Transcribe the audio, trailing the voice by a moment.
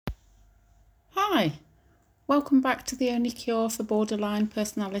Welcome back to the Only Cure for Borderline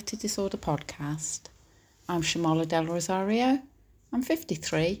Personality Disorder podcast. I'm Shamola Del Rosario. I'm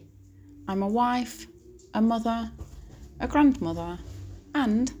 53. I'm a wife, a mother, a grandmother,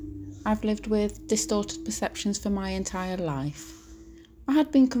 and I've lived with distorted perceptions for my entire life. I had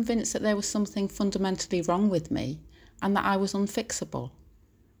been convinced that there was something fundamentally wrong with me and that I was unfixable.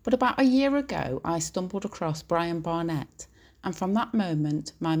 But about a year ago, I stumbled across Brian Barnett, and from that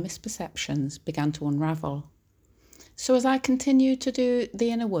moment, my misperceptions began to unravel. So as I continue to do the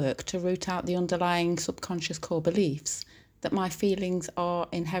inner work to root out the underlying subconscious core beliefs that my feelings are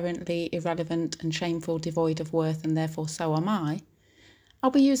inherently irrelevant and shameful, devoid of worth, and therefore so am I'll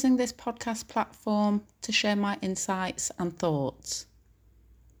be using this podcast platform to share my insights and thoughts.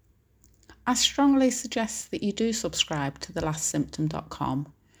 I strongly suggest that you do subscribe to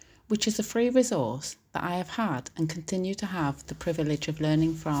thelastsymptom.com, which is a free resource that I have had and continue to have the privilege of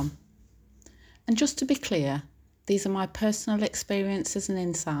learning from. And just to be clear, these are my personal experiences and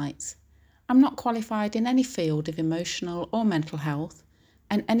insights. I'm not qualified in any field of emotional or mental health,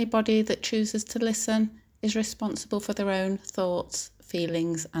 and anybody that chooses to listen is responsible for their own thoughts,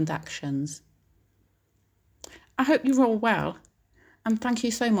 feelings, and actions. I hope you're all well, and thank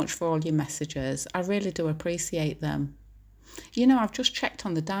you so much for all your messages. I really do appreciate them. You know, I've just checked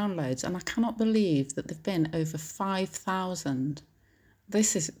on the downloads, and I cannot believe that there've been over 5,000.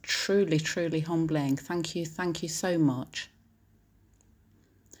 This is truly, truly humbling. Thank you so much.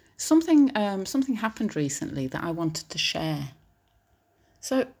 Something happened recently that I wanted to share.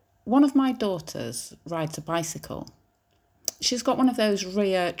 So one of my daughters rides a bicycle. She's got one of those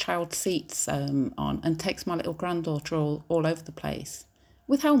rear child seats on and takes my little granddaughter all over the place,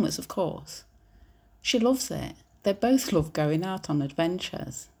 with helmets, of course. She loves it. They both love going out on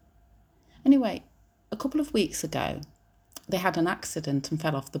adventures. Anyway, a couple of weeks ago, they had an accident and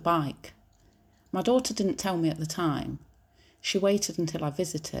fell off the bike. My daughter didn't tell me at the time. She waited until I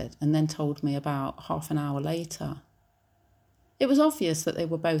visited and then told me about half an hour later. It was obvious that they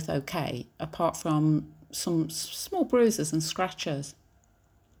were both okay, apart from some small bruises and scratches.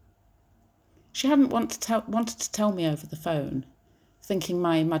 She hadn't wanted to tell me over the phone, thinking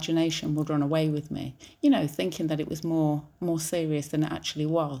my imagination would run away with me, thinking that it was more serious than it actually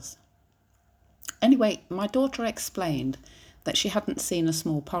was. Anyway, my daughter explained that she hadn't seen a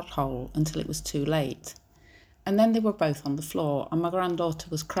small pothole until it was too late. And then they were both on the floor and my granddaughter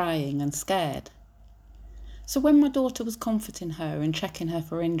was crying and scared. So when my daughter was comforting her and checking her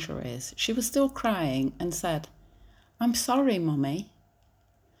for injuries, she was still crying and said, "I'm sorry, Mummy."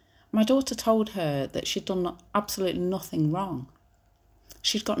 My daughter told her that she'd done absolutely nothing wrong.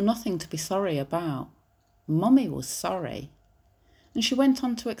 She'd got nothing to be sorry about. Mummy was sorry. And she went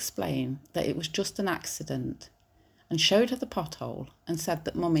on to explain that it was just an accident and showed her the pothole and said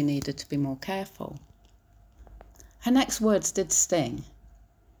that Mummy needed to be more careful. Her next words did sting.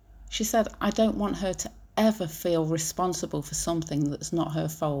 She said, "I don't want her to ever feel responsible for something that's not her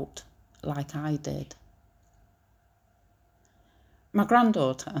fault, like I did." My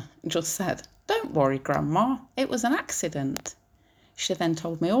granddaughter just said, "Don't worry, Grandma, it was an accident." She then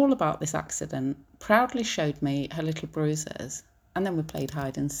told me all about this accident, proudly showed me her little bruises, and then we played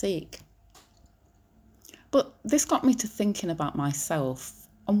hide and seek. But this got me to thinking about myself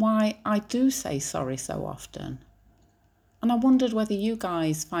and why I do say sorry so often. And I wondered whether you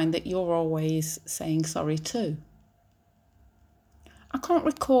guys find that you're always saying sorry too. I can't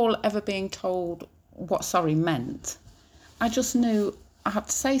recall ever being told what sorry meant. I just knew I had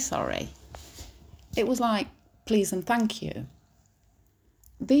to say sorry. It was like please and thank you.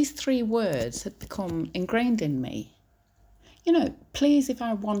 These three words had become ingrained in me. Please if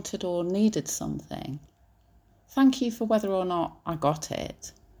I wanted or needed something. Thank you for whether or not I got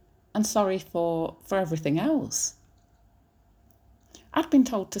it. And sorry for everything else. I'd been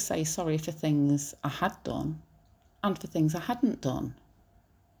told to say sorry for things I had done and for things I hadn't done.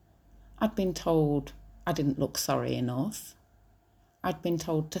 I'd been told I didn't look sorry enough. I'd been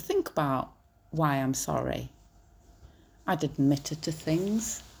told to think about why I'm sorry. I'd admitted to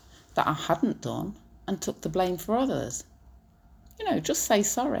things that I hadn't done and took the blame for others. Just say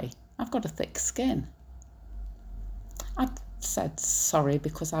sorry. I've got a thick skin. I'd said sorry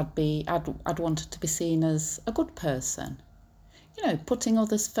because I'd wanted to be seen as a good person. Putting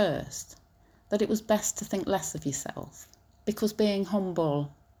others first. That it was best to think less of yourself because being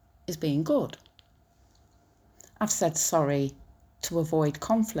humble is being good. I've said sorry to avoid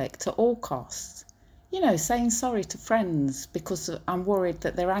conflict at all costs. Saying sorry to friends because I'm worried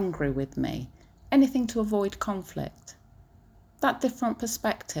that they're angry with me. Anything to avoid conflict. That different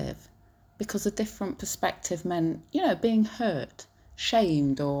perspective, because a different perspective meant, being hurt,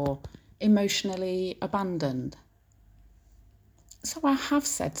 shamed, or emotionally abandoned. So I have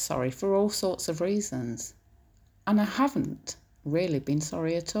said sorry for all sorts of reasons, and I haven't really been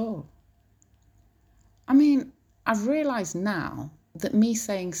sorry at all. I mean, I've realised now that me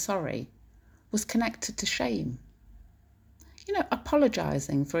saying sorry was connected to shame.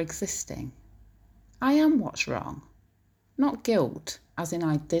 Apologising for existing. I am what's wrong, not guilt, as in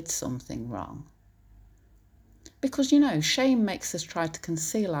I did something wrong. Because, shame makes us try to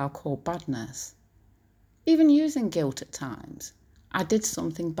conceal our core badness. Even using guilt at times. I did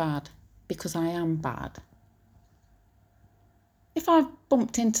something bad because I am bad. If I've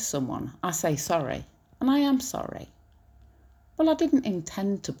bumped into someone, I say sorry, and I am sorry. Well, I didn't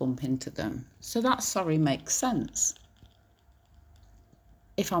intend to bump into them, so that sorry makes sense.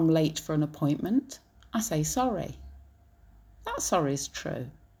 If I'm late for an appointment, I say sorry. That sorry is true.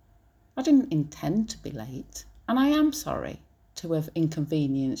 I didn't intend to be late, and I am sorry to have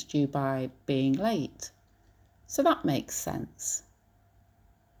inconvenienced you by being late. So that makes sense.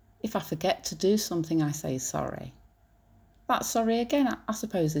 If I forget to do something, I say sorry. That sorry again, I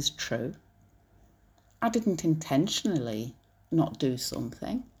suppose, is true. I didn't intentionally not do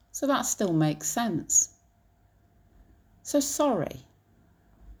something, so that still makes sense. So sorry.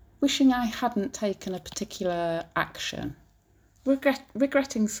 Wishing I hadn't taken a particular action.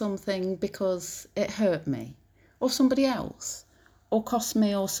 Regretting something because it hurt me, or somebody else, or cost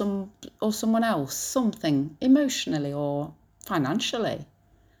me or someone else something emotionally or financially,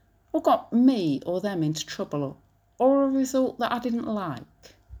 or got me or them into trouble, or a result that I didn't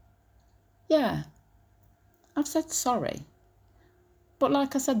like. Yeah, I've said sorry. But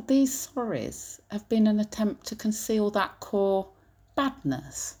like I said, these sorries have been an attempt to conceal that core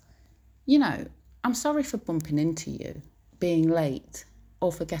badness. I'm sorry for bumping into you, being late,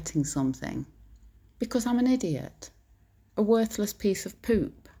 or forgetting something, because I'm an idiot, a worthless piece of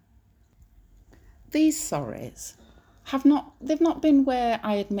poop. These sorries they've not been where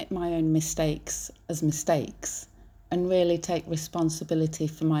I admit my own mistakes as mistakes and really take responsibility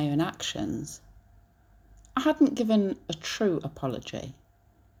for my own actions. I hadn't given a true apology,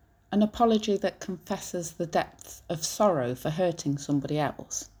 an apology that confesses the depth of sorrow for hurting somebody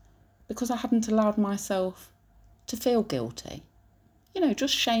else, because I hadn't allowed myself to feel guilty,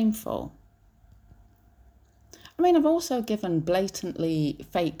 just shameful. I mean, I've also given blatantly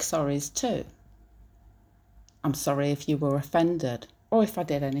fake sorries too. I'm sorry if you were offended or if I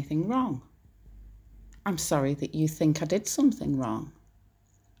did anything wrong. I'm sorry that you think I did something wrong.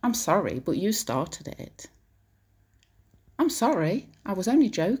 I'm sorry, but you started it. I'm sorry, I was only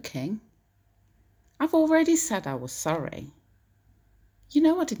joking. I've already said I was sorry.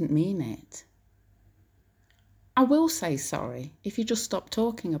 I didn't mean it. I will say sorry if you just stop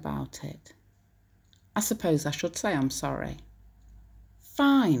talking about it. I suppose I should say I'm sorry.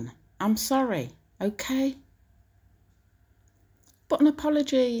 Fine, I'm sorry, okay? But an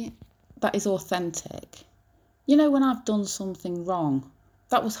apology that is authentic. When I've done something wrong,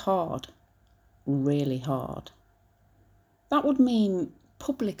 that was hard, really hard. That would mean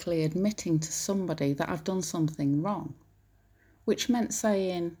publicly admitting to somebody that I've done something wrong, which meant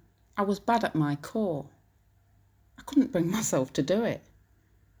saying I was bad at my core. I couldn't bring myself to do it.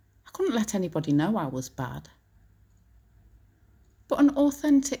 I couldn't let anybody know I was bad. But an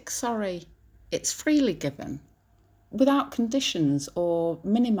authentic sorry, it's freely given, without conditions or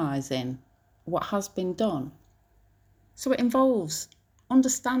minimising what has been done. So it involves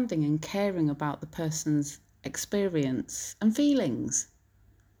understanding and caring about the person's experience and feelings.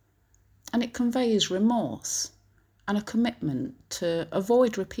 And it conveys remorse and a commitment to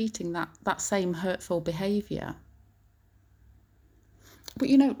avoid repeating that same hurtful behaviour. But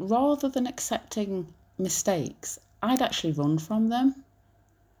rather than accepting mistakes, I'd actually run from them.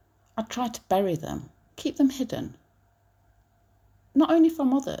 I'd try to bury them, keep them hidden. Not only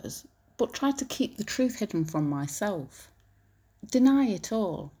from others, but try to keep the truth hidden from myself. Deny it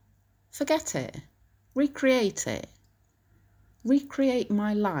all. Forget it. Recreate it. Recreate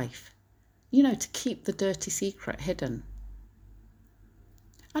my life, to keep the dirty secret hidden.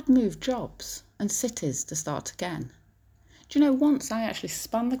 I'd move jobs and cities to start again. Once I actually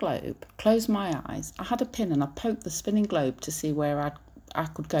spanned the globe, closed my eyes, I had a pin and I poked the spinning globe to see where I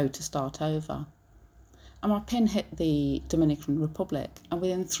could go to start over. And my pin hit the Dominican Republic, and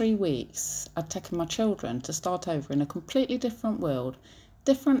within 3 weeks I'd taken my children to start over in a completely different world,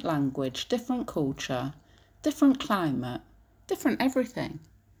 different language, different culture, different climate, different everything,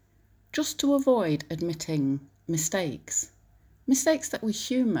 just to avoid admitting mistakes that were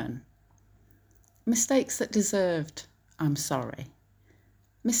human, mistakes that deserved I'm sorry,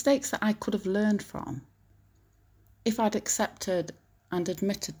 mistakes that I could have learned from if I'd accepted and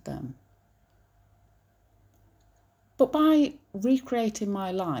admitted them But by recreating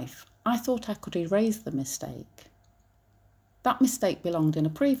my life, I thought I could erase the mistake. That mistake belonged in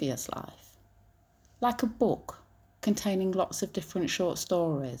a previous life, like a book containing lots of different short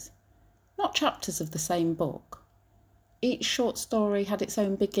stories, not chapters of the same book. Each short story had its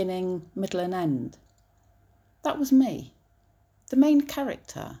own beginning, middle and end. That was me, the main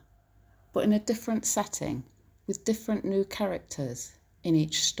character, but in a different setting with different new characters in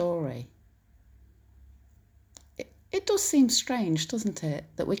each story. It does seem strange, doesn't it,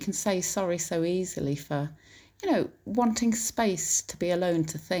 that we can say sorry so easily for, wanting space to be alone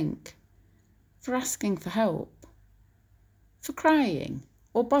to think, for asking for help, for crying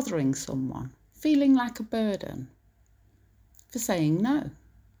or bothering someone, feeling like a burden, for saying no,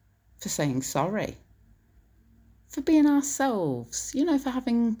 for saying sorry, for being ourselves, for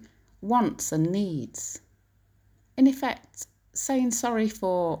having wants and needs. In effect, saying sorry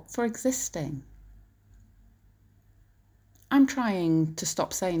for existing. I'm trying to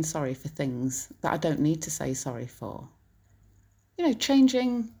stop saying sorry for things that I don't need to say sorry for.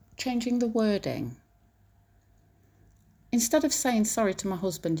 Changing the wording. Instead of saying sorry to my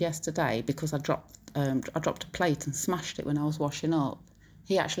husband yesterday because I dropped a plate and smashed it when I was washing up,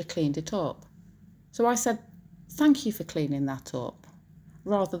 he actually cleaned it up. So I said, thank you for cleaning that up,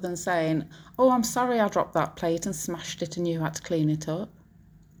 rather than saying, oh, I'm sorry I dropped that plate and smashed it and you had to clean it up.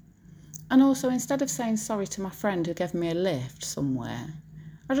 And also, instead of saying sorry to my friend who gave me a lift somewhere,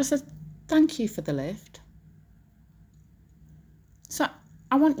 I just said, thank you for the lift. So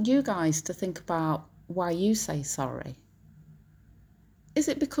I want you guys to think about why you say sorry. Is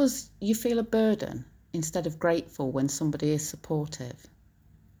it because you feel a burden instead of grateful when somebody is supportive?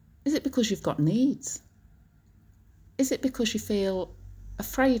 Is it because you've got needs? Is it because you feel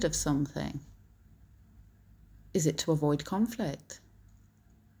afraid of something? Is it to avoid conflict?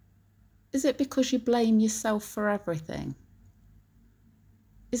 Is it because you blame yourself for everything?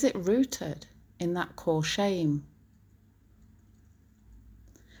 Is it rooted in that core shame?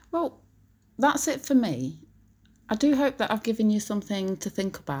 Well, that's it for me. I do hope that I've given you something to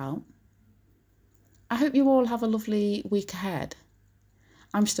think about. I hope you all have a lovely week ahead.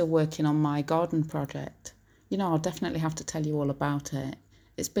 I'm still working on my garden project. I'll definitely have to tell you all about it.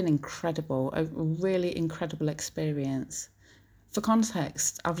 It's been incredible, a really incredible experience. For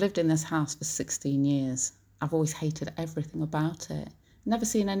context, I've lived in this house for 16 years. I've always hated everything about it. Never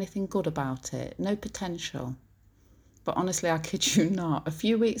seen anything good about it. No potential. But honestly, I kid you not. A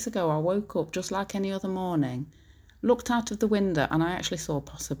few weeks ago, I woke up just like any other morning, looked out of the window, and I actually saw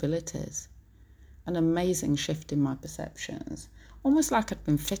possibilities. An amazing shift in my perceptions. Almost like I'd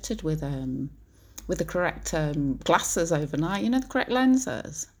been fitted with the correct glasses overnight, the correct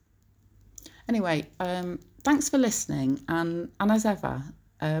lenses. Anyway, thanks for listening, and as ever,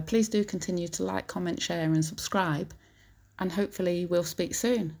 please do continue to like, comment, share and subscribe, and hopefully we'll speak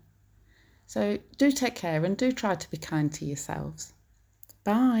soon. So do take care and do try to be kind to yourselves.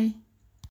 Bye.